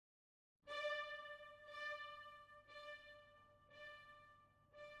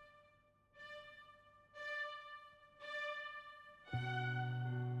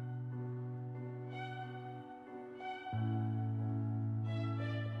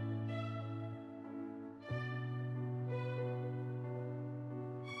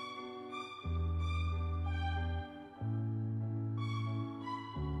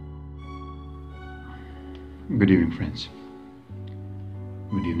Good evening, friends.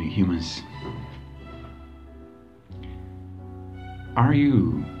 Good evening, humans. Are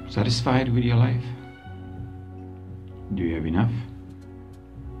you satisfied with your life? Do you have enough?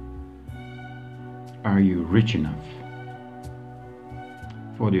 Are you rich enough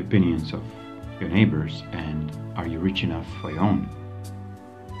for the opinions of your neighbors, and are you rich enough for your own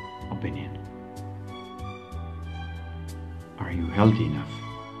opinion? Are you healthy enough?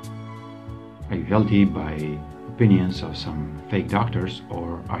 Are you healthy by opinions of some fake doctors,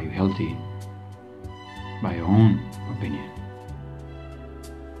 or are you healthy by your own opinion?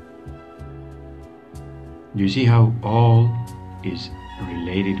 Do you see how all is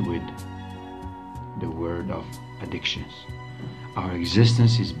related with the word of addictions? Our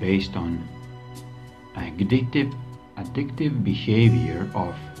existence is based on addictive behavior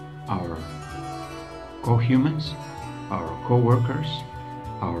of our co-humans, our co-workers,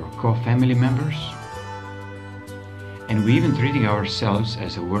 our co-family members, and we even treating ourselves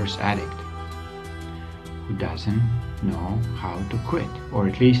as a worse addict who doesn't know how to quit, or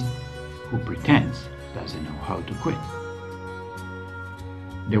at least who pretends doesn't know how to quit.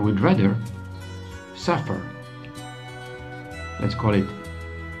 They would rather suffer, let's call it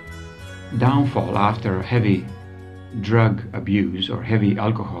downfall, after heavy drug abuse or heavy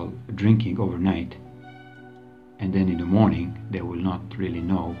alcohol drinking overnight, and then in the morning they will not really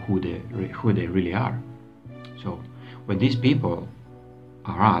know who they really are. So when these people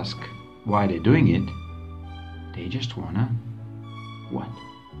are asked why they're doing it, they just wanna what?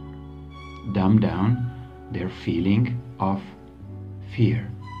 Dumb down their feeling of fear,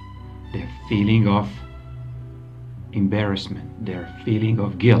 their feeling of embarrassment, their feeling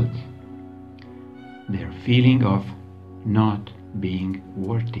of guilt, their feeling of not being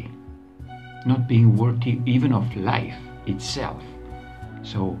worthy. Not being worthy even of life itself.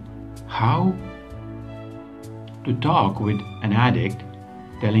 So how to talk with an addict,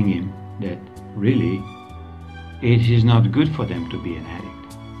 telling him that really it is not good for them to be an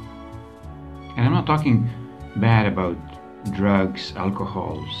addict? And I'm not talking bad about drugs,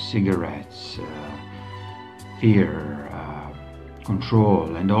 alcohol, cigarettes, fear,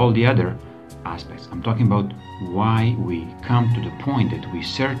 control, and all the other aspects. I'm talking about why we come to the point that we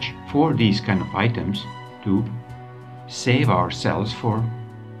search for these kind of items to save ourselves for,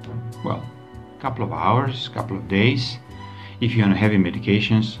 well, a couple of hours, couple of days, if you're on heavy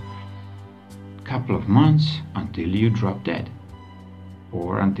medications, couple of months, until you drop dead,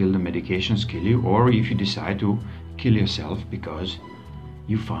 or until the medications kill you, or if you decide to kill yourself because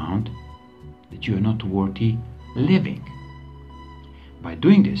you found that you are not worthy living. By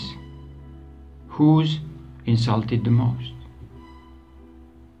doing this, who's insulted the most?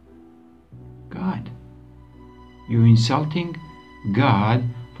 God. You're insulting God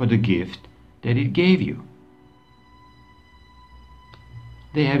for the gift that He gave you.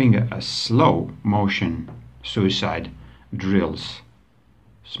 They're having a slow motion suicide drills.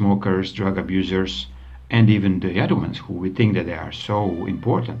 Smokers, drug abusers, and even the other ones who we think that they are so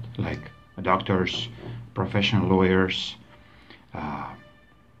important, like doctors, professional lawyers,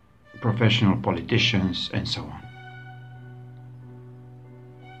 professional politicians, and so on.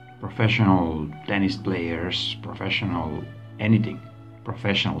 Professional tennis players, professional anything,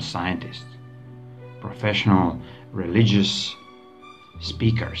 professional scientists, professional religious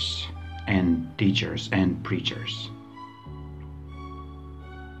speakers and teachers and preachers.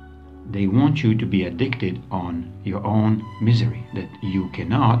 They want you to be addicted on your own misery, that you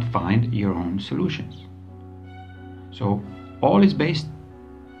cannot find your own solutions. So all is based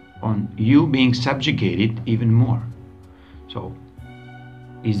on you being subjugated even more. So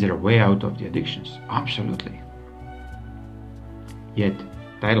is there a way out of the addictions? Absolutely. Yet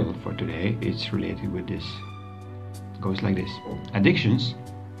title for today is related with this. It goes like this: addictions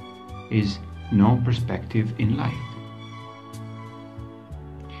is no perspective in life.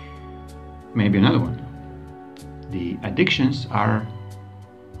 Maybe another one. The addictions are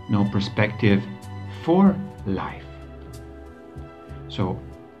no perspective for life. So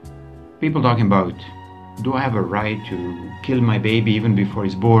people talking about, do I have a right to kill my baby even before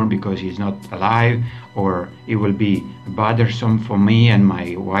he's born because he's not alive, or it will be bothersome for me and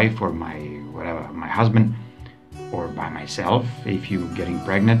my wife, or my whatever, my husband, or by myself if you're getting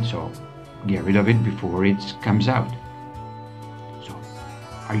pregnant, so get rid of it before it comes out. So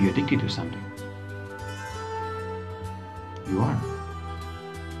are you addicted to something? You are.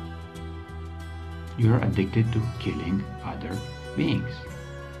 You're addicted to killing other beings.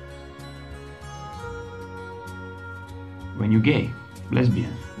 When you're gay,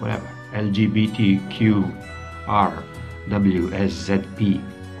 lesbian, whatever, LGBTQRWSZP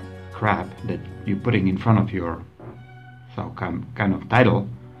crap that you're putting in front of your kind of title,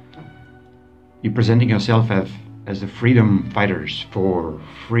 you're presenting yourself as the freedom fighters, for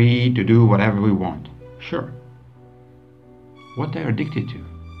free to do whatever we want. Sure. What they're addicted to?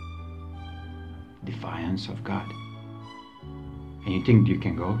 Defiance of God. And you think you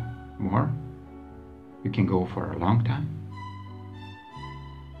can go more? You can go for a long time?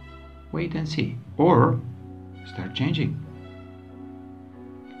 Wait and see. Or start changing.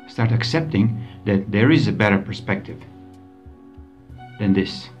 Start accepting that there is a better perspective than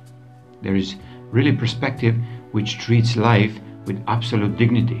this. There is really perspective which treats life with absolute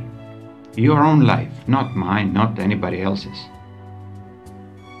dignity. Your own life, not mine, not anybody else's.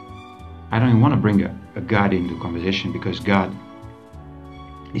 I don't even want to bring a God into conversation, because God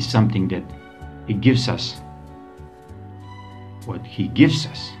is something that He gives us what He gives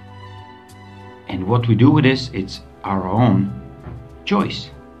us. And what we do with this, it's our own choice.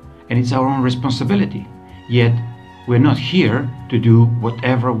 And it's our own responsibility. Yet, we're not here to do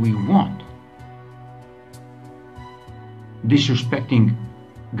whatever we want. Disrespecting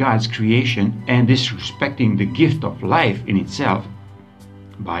God's creation and disrespecting the gift of life in itself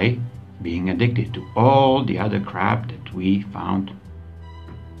by being addicted to all the other crap that we found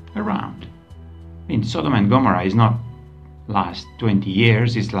around. I mean, Sodom and Gomorrah is not last 20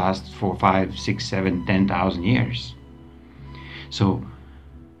 years, it lasts 4, 5, 6, 7, 10,000 years. So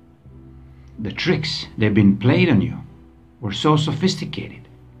the tricks they've been played on you were so sophisticated.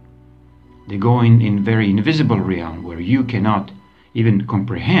 They go in very invisible realm where you cannot even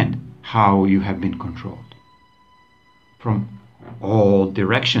comprehend how you have been controlled. From all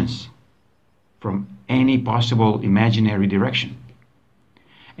directions, from any possible imaginary direction.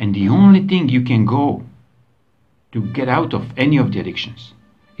 And the only thing you can go to get out of any of the addictions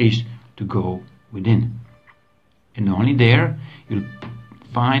is to go within. And only there you'll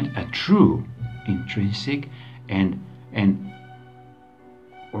find a true intrinsic and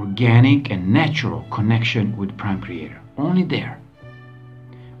organic and natural connection with Prime Creator. Only there.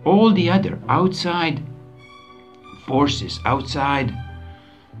 All the other outside forces, outside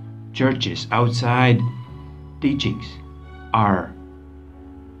churches, outside teachings are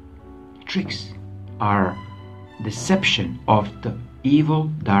tricks, are deception of the evil,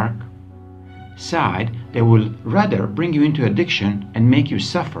 dark side that will rather bring you into addiction and make you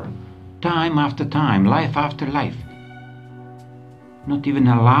suffer time after time, life after life. Not even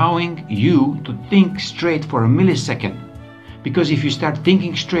allowing you to think straight for a millisecond. Because if you start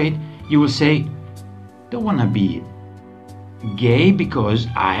thinking straight, you will say, don't want to be gay because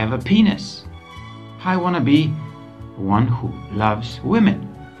I have a penis. I want to be one who loves women,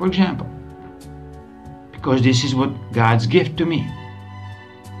 for example. Because this is what God's gift to me.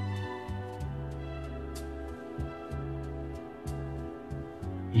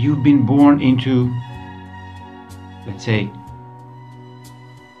 You've been born into, let's say,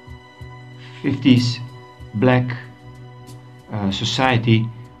 50s black society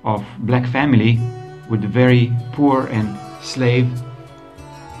of black family with very poor and slave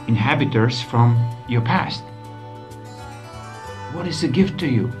inhabitants from your past. What is the gift to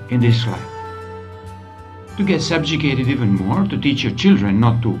you in this life? To get subjugated even more, to teach your children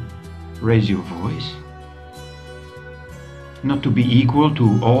not to raise your voice, not to be equal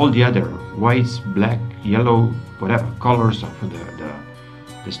to all the other whites, black, yellow, whatever colors of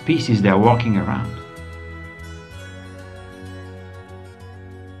the species that are walking around.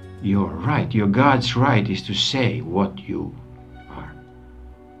 Your right, your God's right is to say what you are.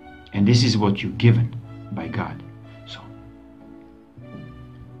 And this is what you're given by God. So,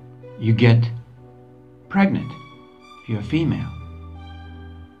 you get pregnant if you're a female.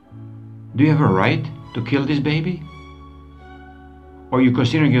 Do you have a right to kill this baby? Or you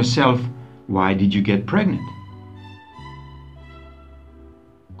considering yourself, why did you get pregnant?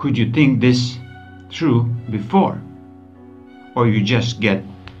 Could you think this through before? Or you just get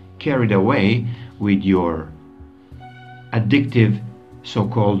carried away with your addictive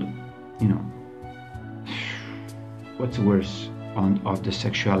so-called, what's worse of the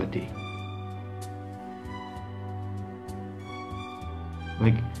sexuality?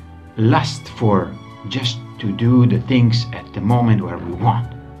 Like lust for just to do the things at the moment where we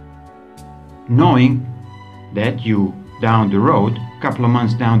want, knowing that you down the road, a couple of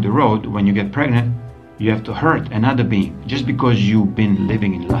months down the road, when you get pregnant, you have to hurt another being just because you've been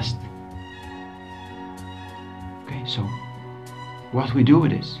living in lust. Okay, so what we do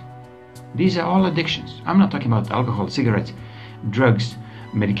with this? These are all addictions. I'm not talking about alcohol, cigarettes, drugs,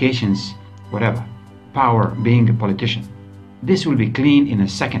 medications, whatever. Power, being a politician. This will be clean in a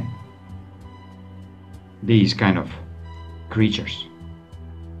second. These kind of creatures.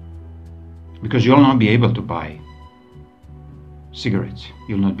 because you'll not be able to buy cigarettes.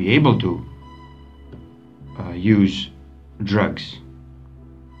 You'll not be able to use drugs,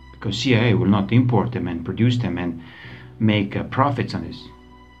 because CIA will not import them and produce them and make profits on this.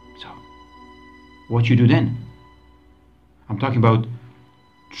 So what you do then? I'm talking about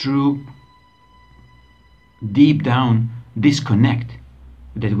true deep down disconnect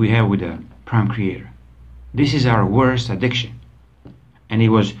that we have with the Prime Creator. This is our worst addiction, and it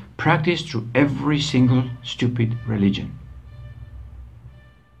was practiced through every single stupid religion.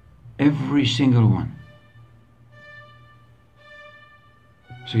 Every single one.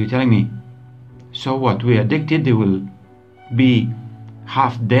 So you're telling me, so what? We're addicted, they will be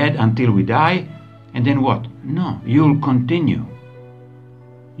half dead until we die, and then what? No, you'll continue.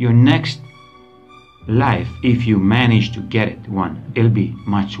 Your next life, if you manage to get it, it'll be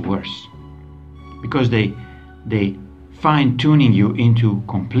much worse. Because they fine-tuning you into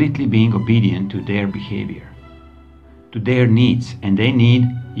completely being obedient to their behavior, to their needs, and they need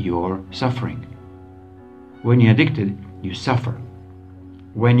your suffering. When you're addicted, you suffer.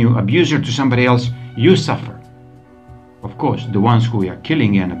 When you abuse to somebody else, you suffer. Of course, the ones who are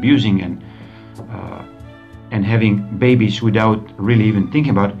killing and abusing and having babies without really even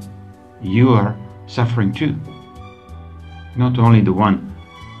thinking about it, you are suffering too. Not only the one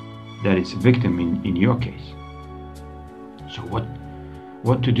that is a victim in your case. So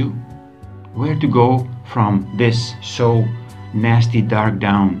what to do? Where to go from this so nasty, dark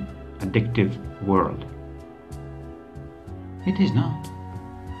down, addictive world? It is not.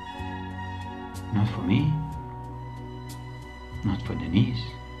 Not for me. Not for Denise.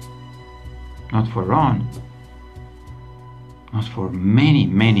 Not for Ron. Not for many,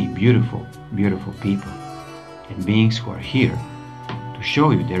 many beautiful, beautiful people and beings who are here to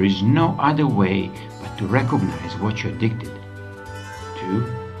show you there is no other way but to recognize what you're addicted to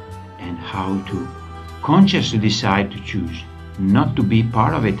and how to consciously decide to choose not to be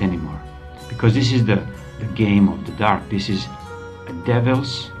part of it anymore. Because this is the game of the dark. This is a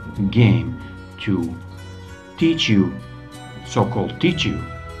devil's game to teach you, so-called teach you,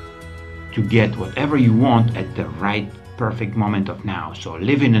 to get whatever you want at the right perfect moment of now. So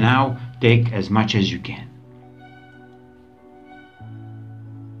live in the now, take as much as you can.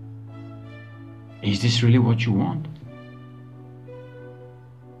 Is this really what you want?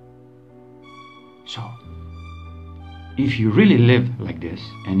 So, if you really live like this,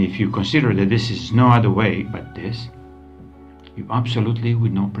 and if you consider that this is no other way but this, you absolutely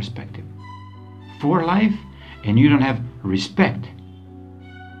with no perspective for life, and you don't have respect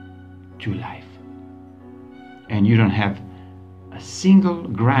to life, and you don't have a single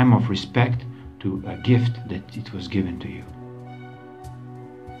gram of respect to a gift that it was given to you.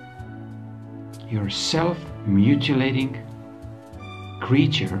 You're a self-mutilating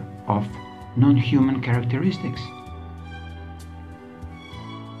creature of non-human characteristics.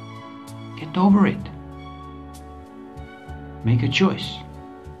 Get over it. Make a choice.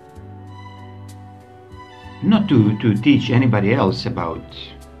 Not to teach anybody else about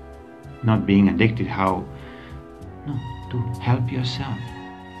not being addicted, no, to help yourself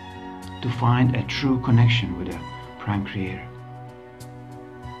to find a true connection with a Prime Creator.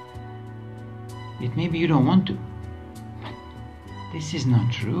 It maybe you don't want to, but this is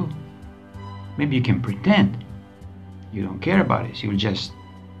not true. Maybe you can pretend you don't care about it. You'll just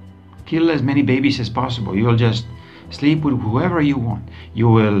kill as many babies as possible. You'll just sleep with whoever you want. You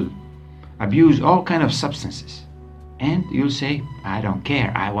will abuse all kind of substances. And you'll say, I don't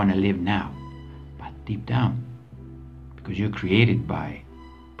care, I want to live now. But deep down, because you're created by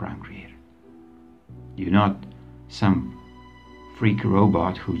Prime Creator. You're not some freak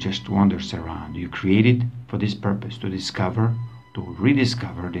robot who just wanders around. You're created for this purpose, to discover, to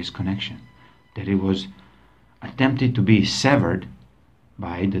rediscover this connection. That it was attempted to be severed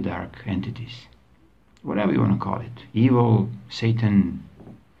by the dark entities. Whatever you want to call it. Evil, Satan,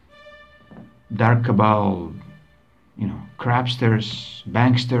 dark cabal, crapsters,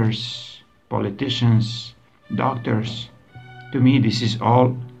 banksters, politicians, doctors. To me, this is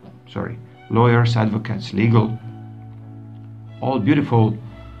all, lawyers, advocates, legal, all beautiful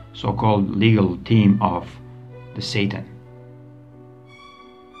so-called legal team of the Satan.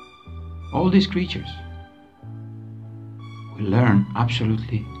 All these creatures will learn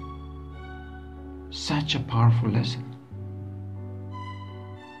absolutely such a powerful lesson.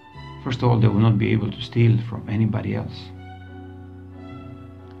 First of all, they will not be able to steal from anybody else.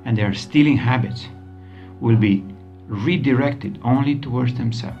 And their stealing habits will be redirected only towards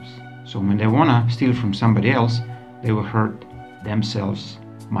themselves. So when they want to steal from somebody else, they will hurt themselves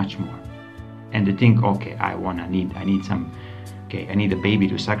much more. And they think, okay, I need some Okay, I need a baby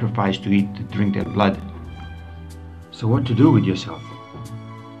to sacrifice, to eat, to drink their blood. So what to do with yourself?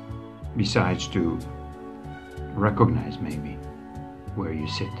 Besides to recognize maybe where you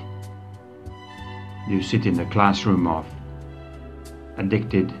sit. Do you sit in the classroom of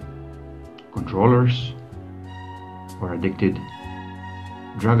addicted controllers, or addicted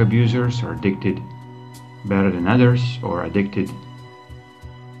drug abusers, or addicted better than others, or addicted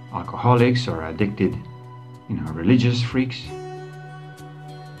alcoholics, or addicted, religious freaks?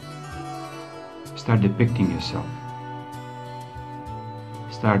 Start depicting yourself.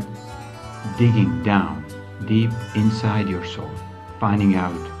 Start digging down deep inside your soul, finding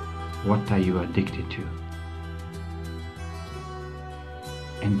out what are you addicted to.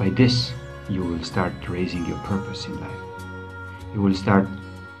 And by this, you will start raising your purpose in life. You will start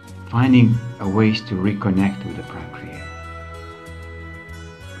finding ways to reconnect with the Prime Creator.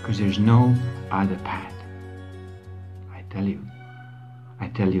 Because there's no other path. I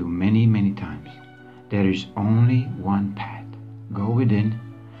tell you many, many times, there is only one path. Go within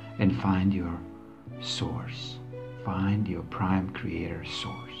and find your source. Find your Prime Creator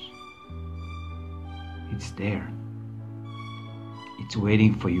source. It's there. It's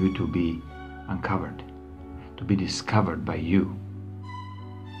waiting for you to be uncovered, to be discovered by you,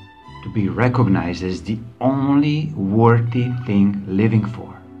 to be recognized as the only worthy thing living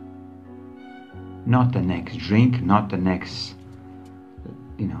for. Not the next drink, not the next,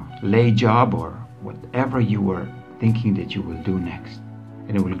 lay job, or whatever you were thinking that you will do next.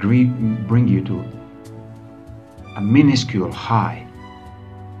 And it will bring you to a minuscule high,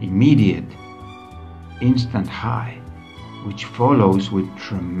 immediate, instant high, which follows with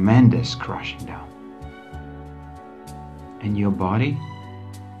tremendous crushing down. And your body,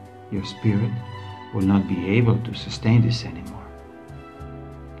 your spirit, will not be able to sustain this anymore.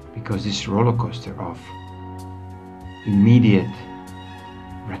 Because this roller coaster of immediate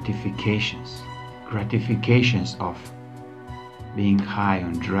gratifications of being high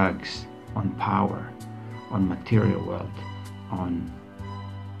on drugs, on power, on material wealth, on,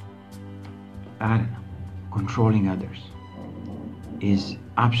 controlling others, is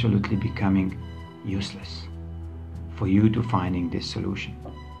absolutely becoming useless for you to finding this solution.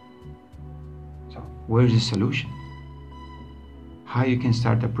 So where's the solution? How you can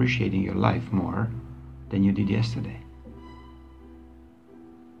start appreciating your life more than you did yesterday.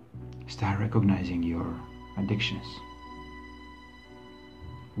 Start recognizing your addictions.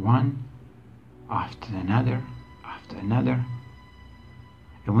 One after another, after another.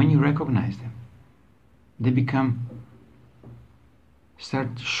 And when you recognize them, they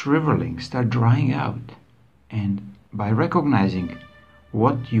start shriveling, start drying out. And by recognizing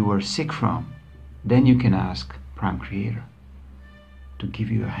what you are sick from, then you can ask Prime Creator to give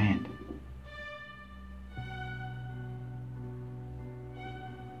you a hand.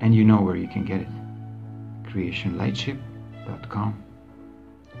 And you know where you can get it. creationlightship.com.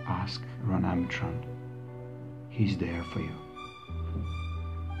 Ask Ron Amitron. He's there for you.